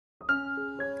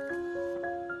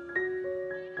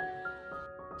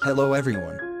Hello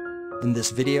everyone. In this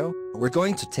video, we're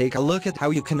going to take a look at how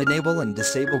you can enable and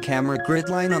disable camera grid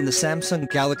line on the Samsung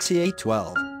Galaxy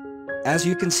A12. As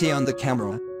you can see on the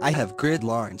camera, I have grid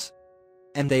lines.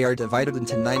 And they are divided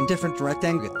into 9 different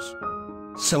rectangles.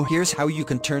 So here's how you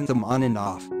can turn them on and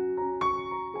off.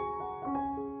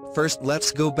 First,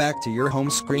 let's go back to your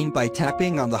home screen by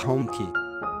tapping on the home key.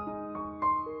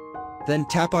 Then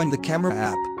tap on the camera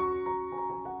app.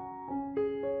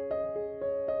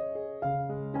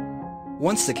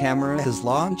 Once the camera is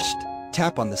launched,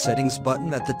 tap on the settings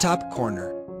button at the top corner.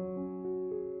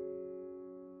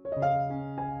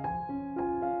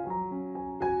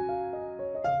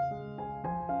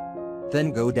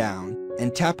 Then go down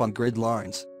and tap on grid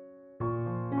lines.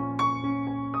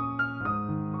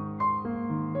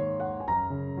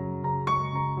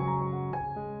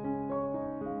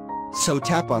 So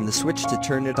tap on the switch to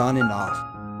turn it on and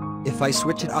off. If I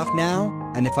switch it off now,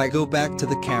 and if I go back to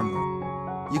the camera,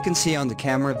 you can see on the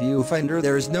camera viewfinder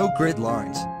there is no grid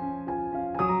lines.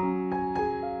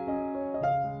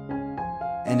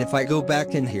 And if I go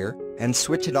back in here, and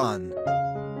switch it on,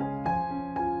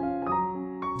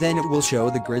 then it will show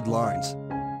the grid lines.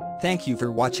 Thank you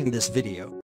for watching this video.